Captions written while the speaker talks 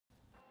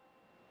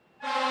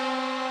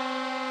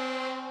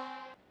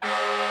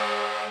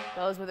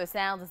Those were the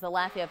sounds as the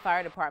Lafayette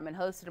Fire Department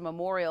hosted a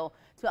memorial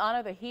to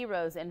honor the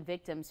heroes and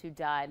victims who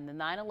died in the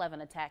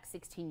 9/11 attack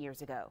 16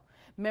 years ago.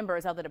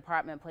 Members of the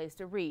department placed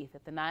a wreath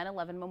at the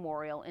 9/11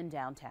 memorial in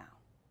downtown.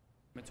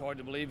 It's hard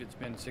to believe it's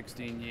been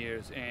 16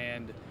 years,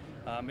 and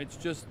it's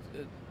just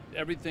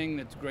everything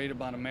that's great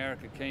about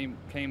America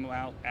came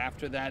out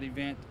after that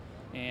event,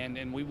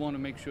 and we want to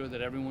make sure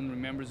that everyone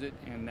remembers it,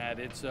 and that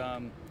it's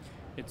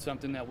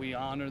something that we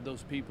honor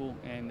those people,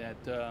 and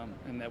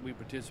that we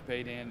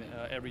participate in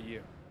every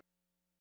year.